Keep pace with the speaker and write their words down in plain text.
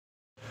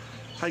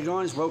Hey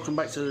guys, welcome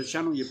back to the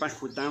channel. You're back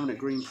with Darren at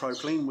Green Pro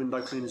Clean,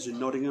 window cleaners in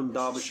Nottingham,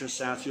 Derbyshire,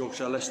 South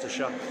Yorkshire,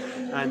 Leicestershire.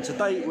 And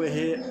today we're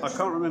here. I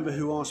can't remember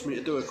who asked me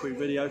to do a quick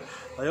video.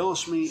 They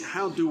asked me,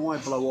 how do I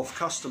blow off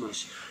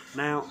customers?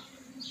 Now,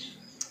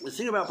 the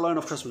thing about blowing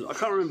off customers, I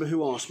can't remember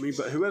who asked me,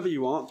 but whoever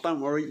you are, don't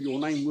worry, your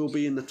name will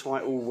be in the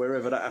title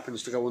wherever that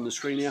happens to go on the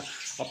screen here.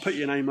 I'll put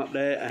your name up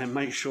there and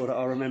make sure that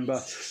I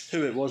remember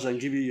who it was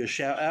and give you your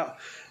shout out.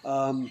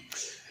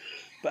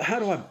 But how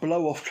do I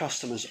blow off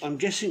customers? I'm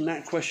guessing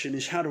that question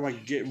is, how do I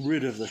get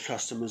rid of the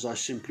customers I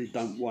simply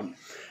don't want?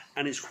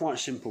 And it's quite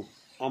simple.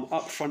 I'm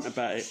upfront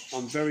about it.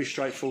 I'm very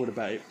straightforward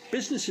about it.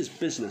 Business is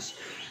business.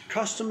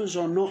 Customers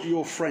are not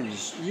your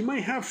friends. You may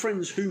have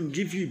friends who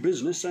give you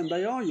business and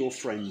they are your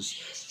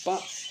friends.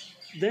 But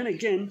then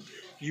again,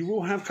 you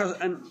will have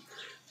customers. And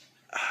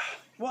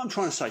what I'm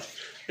trying to say,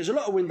 there's a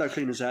lot of window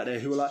cleaners out there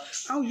who are like,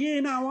 oh yeah,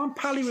 no, I'm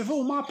pally with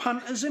all my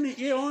punters, innit?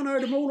 Yeah, I know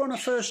them all on a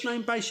first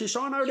name basis.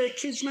 I know their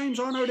kids' names,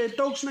 I know their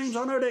dogs' names,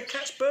 I know their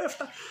cat's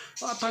birthday.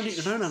 I don't need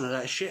to know none of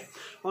that shit.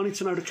 I need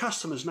to know the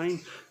customer's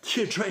name,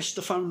 the address,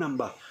 the phone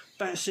number.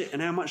 That's it,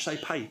 and how much they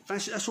pay.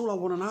 That's it. That's all I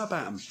want to know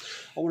about them.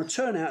 I want to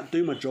turn out,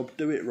 do my job,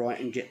 do it right,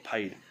 and get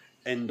paid.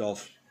 End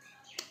of.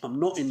 I'm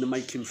not in the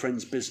making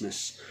friends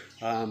business.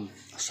 I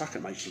suck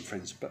at making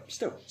friends, but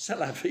still,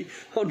 sell happy.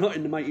 I'm not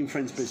in the making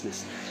friends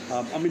business.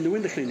 I'm in the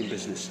window cleaning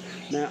business.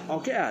 Now, I'll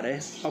get out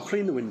there, I'll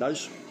clean the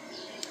windows,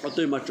 I'll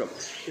do my job.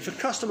 If a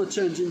customer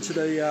turns into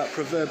the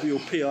proverbial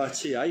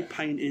PITA,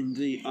 pain in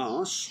the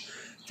arse,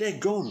 they're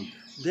gone.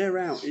 They're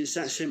out. It's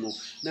that simple.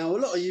 Now, a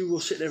lot of you will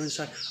sit there and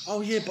say,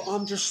 oh yeah, but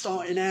I'm just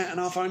starting out and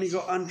I've only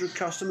got 100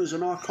 customers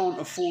and I can't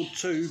afford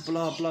to,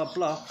 blah, blah,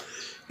 blah.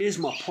 Here's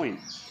my point.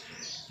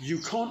 You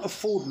can't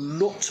afford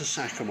not to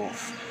sack them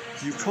off.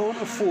 You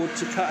can't afford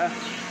to cut out.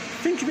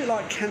 Think of it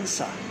like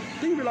cancer.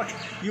 Think of it like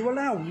you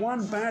allow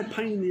one bad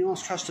pain in the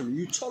arse customer.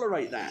 You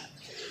tolerate that.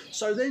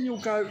 So then you'll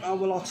go, oh,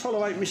 well, I'll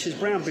tolerate Mrs.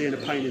 Brown being a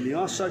pain in the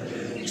arse, so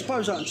I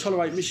suppose I can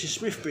tolerate Mrs.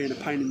 Smith being a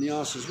pain in the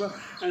arse as well,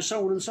 and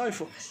so on and so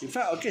forth. In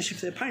fact, I guess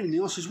if they're pain in the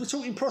arses, we're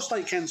talking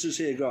prostate cancers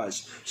here,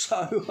 guys.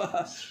 So,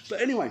 but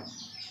anyway,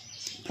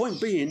 point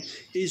being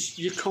is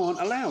you can't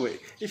allow it.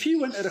 If you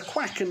went to the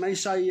quack and they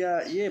say,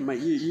 yeah, mate,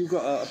 you've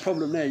got a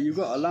problem there, you've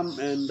got a lump,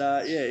 and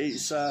yeah,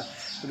 it's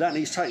that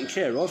needs taken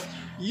care of,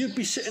 you'd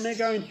be sitting there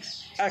going,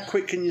 how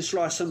quick can you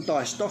slice and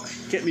dice, doc?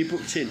 Get me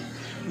booked in.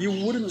 You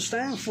wouldn't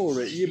stand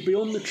for it. You'd be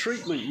on the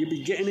treatment. You'd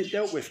be getting it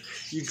dealt with.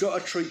 You've got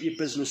to treat your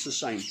business the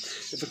same.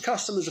 If a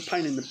customer's a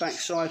pain in the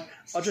backside,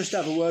 I'll just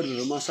have a word with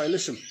them. I say,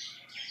 listen,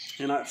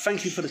 you know,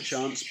 thank you for the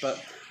chance,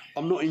 but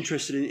I'm not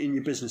interested in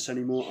your business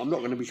anymore. I'm not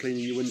going to be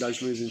cleaning your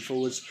windows moving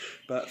forwards,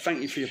 but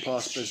thank you for your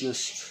past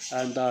business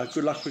and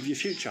good luck with your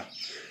future.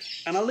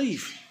 And I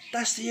leave.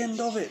 That's the end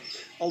of it.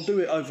 I'll do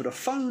it over the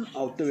phone.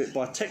 I'll do it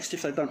by text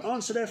if they don't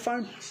answer their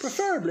phone.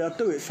 Preferably, I'll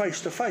do it face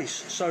to face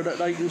so that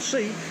they can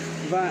see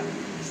that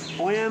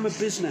I am a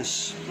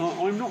business.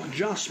 I'm not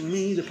just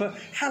me, the person.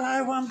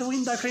 Hello, I'm the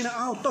window cleaner.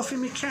 Oh, doffing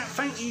me cap.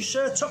 Thank you,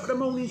 sir. Top of the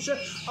morning, sir.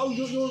 Oh,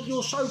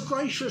 you're so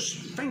gracious.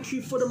 Thank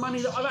you for the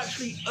money that I've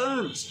actually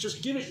earned.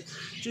 Just give it.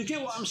 Do you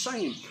get what I'm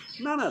saying?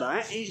 None of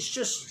that. It's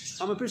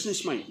just, I'm a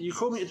business mate. You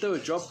call me to do a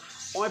job.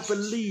 I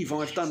believe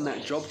I've done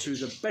that job to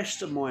the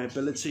best of my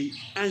ability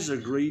as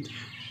agreed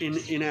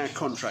in our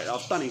contract.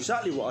 I've done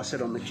exactly what I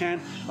said on the can.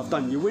 I've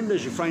done your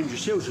windows, your frames, your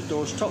seals, your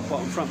doors, top,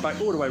 bottom, front,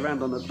 back, all the way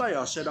around on the day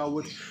I said I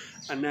would.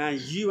 And now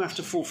you have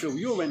to fulfil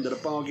your end of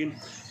the bargain,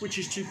 which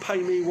is to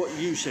pay me what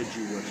you said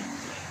you would.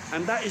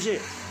 And that is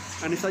it.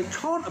 And if they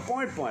can't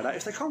abide by that,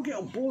 if they can't get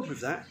on board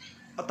with that,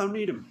 I don't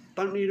need them.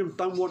 Don't need them,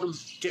 don't want them,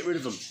 get rid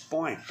of them.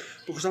 Bye.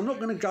 Because I'm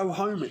not going to go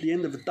home at the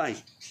end of the day.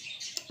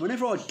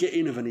 Whenever I get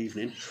in of an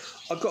evening,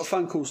 I've got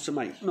phone calls to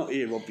make. Not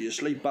here,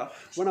 obviously, but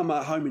when I'm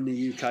at home in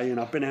the UK and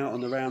I've been out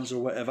on the rounds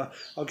or whatever,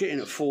 I'll get in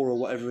at 4 or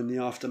whatever in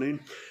the afternoon.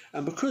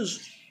 And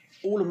because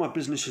all of my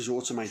business is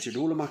automated,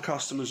 all of my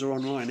customers are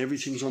online,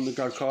 everything's on the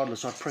go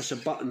cardless. I press a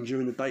button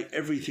during the day,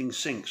 everything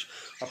syncs.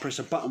 I press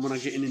a button when I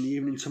get in the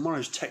evening,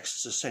 tomorrow's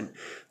texts are sent.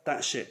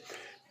 That's it.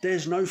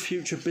 There's no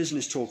future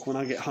business talk when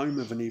I get home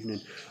of an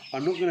evening.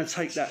 I'm not going to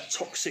take that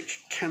toxic,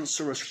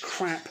 cancerous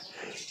crap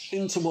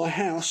into my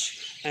house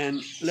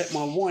and let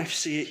my wife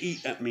see it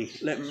eat at me.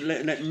 Let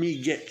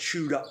me get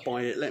chewed up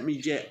by it. Let me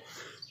get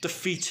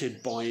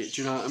defeated by it.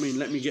 Do you know what I mean?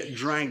 Let me get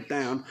dragged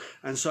down.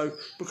 And so,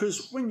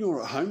 because when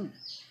you're at home,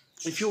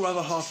 if your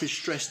other half is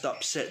stressed,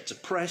 upset,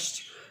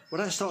 depressed,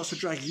 well, that starts to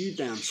drag you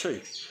down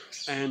too.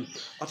 And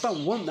I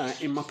don't want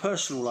that in my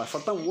personal life. I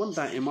don't want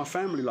that in my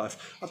family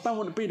life. I don't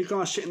want to be the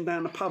guy sitting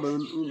down the pub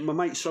and my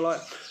mates are like,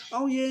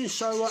 oh yeah,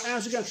 so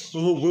how's it going?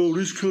 Oh, well,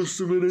 this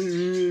customer...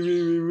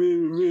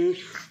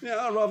 Yeah,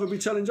 I'd rather be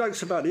telling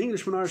jokes about the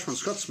Englishman, Irishman,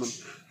 Scotsman,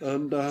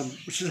 and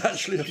which is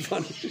actually a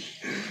funny...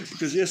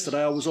 because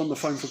yesterday I was on the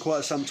phone for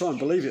quite some time,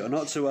 believe it or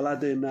not, to a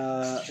lad in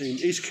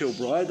East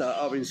Kilbride,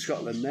 up in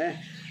Scotland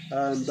there.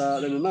 And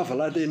then another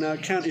lad in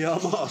County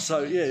Armagh.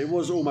 So yeah, it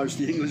was almost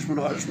the Englishman,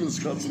 Irishman,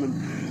 Scotsman.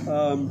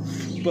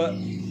 But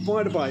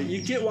by the way,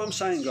 you get what I'm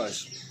saying,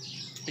 guys.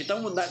 You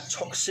don't want that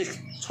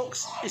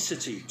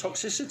toxicity.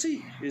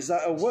 Toxicity? Is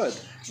that a word?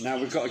 Now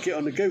we've got to get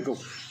on to Google.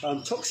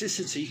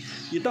 Toxicity,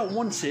 you don't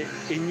want it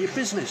in your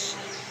business.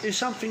 If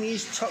something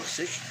is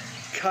toxic,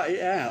 cut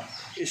it out.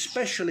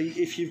 Especially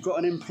if you've got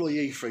an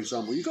employee, for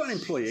example. You've got an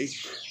employee,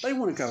 they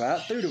want to go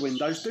out, do the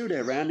windows, do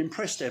their round,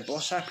 impress their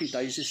boss, happy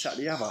days, this, that,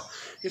 the other.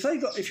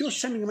 If you're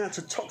sending them out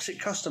to toxic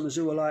customers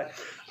who are like,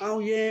 oh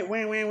yeah, wah,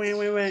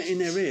 in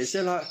their ears,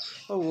 they're like,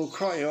 oh well,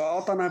 crikey,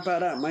 I don't know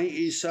about that,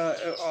 mate.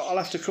 I'll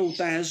have to call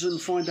Daz and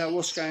find out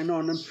what's going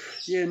on, and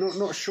yeah,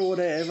 not sure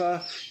they're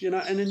ever,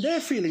 and then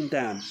they're feeling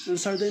down, and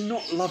so they're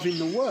not loving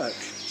the work.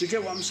 Do you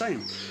get what I'm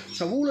saying?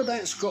 So all of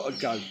that's got to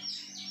go.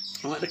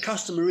 Right, the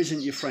customer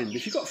isn't your friend.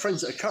 If you've got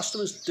friends that are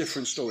customers,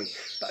 different story.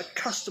 But a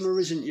customer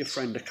isn't your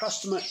friend. A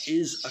customer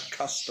is a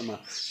customer.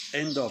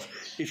 End of.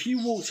 If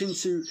you walked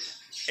into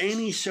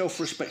any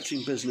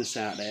self-respecting business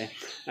out there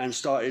and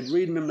started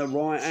reading them the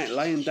right act,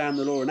 laying down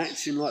the law and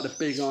acting like the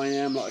big I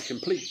am, like a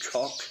complete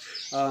cock,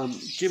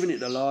 giving it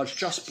the large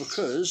just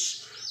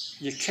because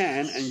you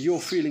can and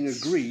you're feeling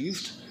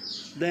aggrieved,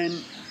 then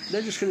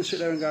they're just going to sit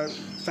there and go,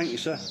 thank you,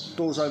 sir,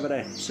 door's over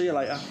there, see you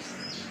later.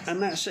 And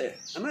that's it.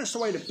 And that's the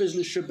way that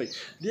business should be.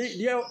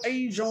 The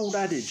age-old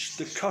adage,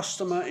 the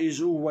customer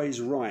is always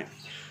right.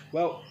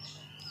 Well,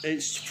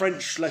 it's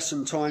French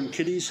lesson time,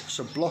 kiddies,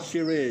 so block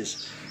your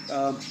ears.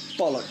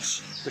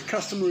 Bollocks. The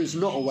customer is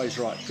not always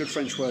right. Good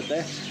French word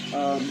there.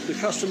 The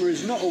customer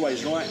is not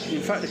always right.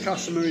 In fact, the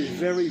customer is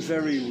very,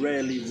 very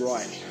rarely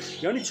right.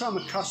 The only time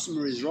a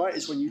customer is right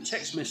is when you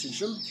text message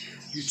them,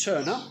 you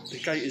turn up, the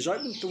gate is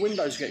open, the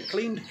windows get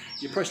cleaned,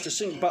 you press the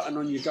sync button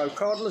on your Go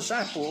Cardless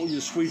app or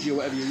your squeegee or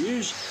whatever you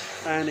use,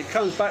 and it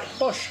comes back,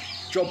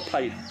 bosh, job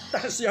paid.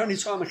 That's the only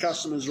time a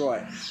customer's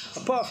right.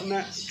 Apart from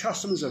that,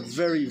 customers are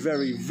very,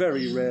 very,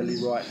 very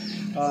rarely right.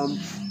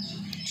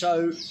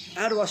 So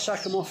how do I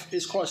sack them off?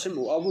 It's quite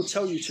simple. I will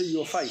tell you to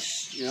your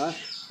face,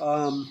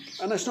 and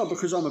that's not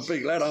because I'm a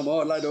big lad, I'm a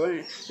hard lad or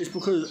anything. It's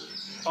because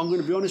I'm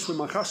going to be honest with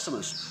my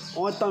customers.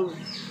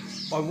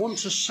 I want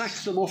to sack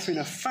them off in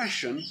a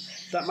fashion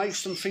that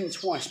makes them think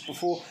twice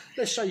before.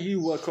 Let's say you're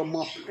working on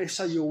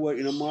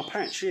my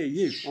patch.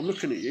 Here, I'm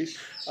looking at you.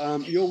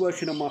 You're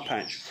working on my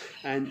patch,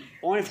 and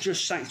I've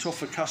just sacked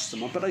off a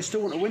customer, but they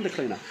still want a window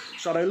cleaner.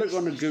 So they look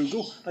on the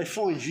Google, they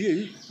find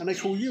you, and they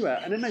call you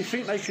out, and then they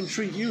think they can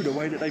treat you the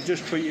way that they've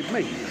just treated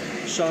me.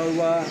 So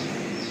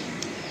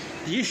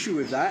the issue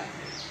with that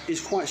is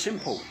quite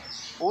simple.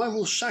 I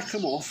will sack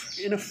them off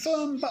in a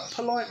firm but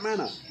polite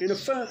manner. Look,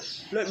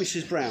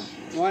 Mrs. Brown,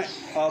 right?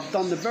 I've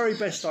done the very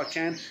best I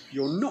can.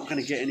 You're not going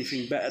to get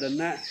anything better than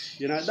that.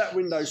 That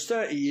window's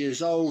 30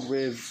 years old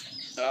with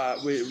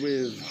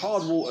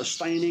hard water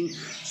staining.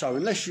 So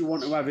unless you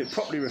want to have it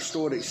properly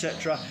restored,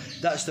 etc.,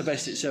 that's the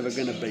best it's ever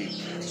going to be.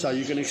 So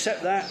you can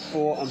accept that,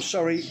 or I'm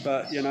sorry,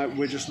 but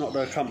we're just not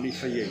the company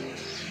for you.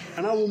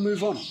 And I will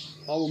move on.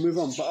 But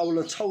I will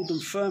have told them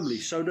firmly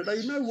so that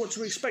they know what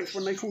to expect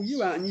when they call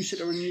you out and you sit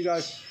there and you go,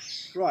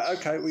 right,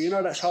 okay,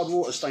 well, that's hard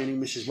water staining,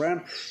 Mrs.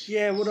 Brown.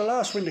 Yeah, well, the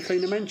last window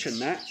cleaner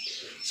mentioned that.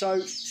 So,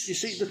 you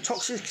see, the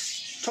toxic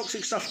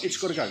stuff, it's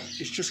got to go.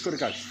 It's just got to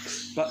go.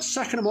 But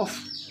sacking them off,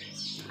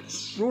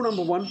 rule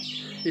number one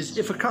is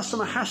if a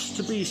customer has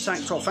to be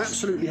sacked off,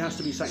 absolutely has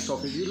to be sacked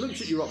off. If you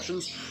looked at your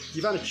options,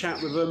 you've had a chat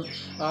with them,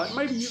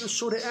 maybe you can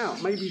sort it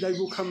out. Maybe they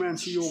will come around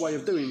to your way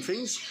of doing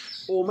things.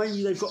 Or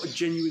maybe they've got a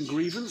genuine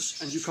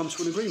grievance and you come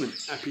to an agreement.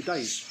 Happy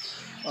days.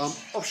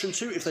 Option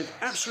two, if they've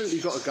absolutely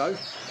got to go,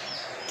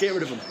 get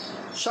rid of them.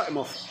 Shut them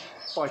off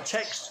by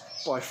text,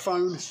 by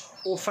phone,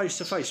 or face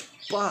to face.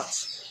 But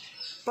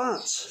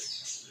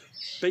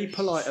be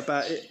polite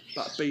about it,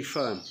 but be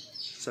firm.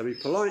 So be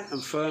polite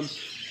and firm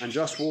and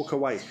just walk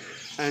away.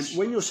 And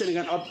when you're sitting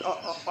going,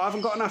 I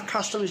haven't got enough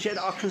customers yet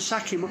that I can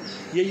sack him.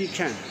 Yeah, you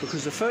can,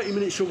 because the 30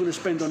 minutes you're going to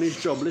spend on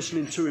his job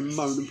listening to him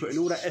moan and putting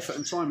all that effort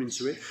and time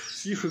into it,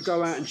 you could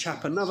go out and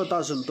chap another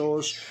dozen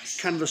doors,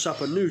 canvas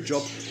up a new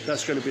job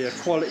that's going to be a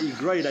quality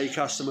grade A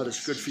customer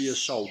that's good for your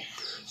soul.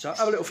 So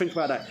have a little think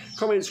about that.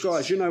 Comments,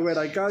 guys, you know where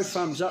they go.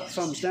 Thumbs up,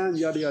 thumbs down,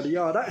 yada, yada,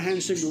 yada. That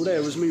hand signal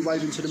there was me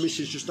waving to the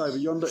missus just over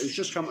yonder, who's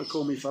just come to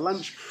call me for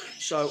lunch.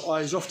 So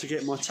I was off to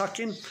get my tuck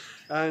in.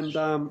 And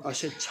I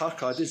said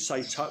tuck. I did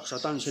say tuck, so I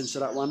don't censor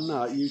that one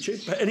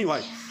YouTube. But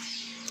anyway,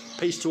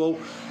 peace to all.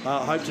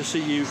 I hope to see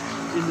you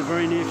in the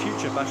very near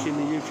future back in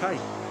the UK.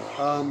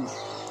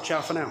 Ciao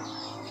for now.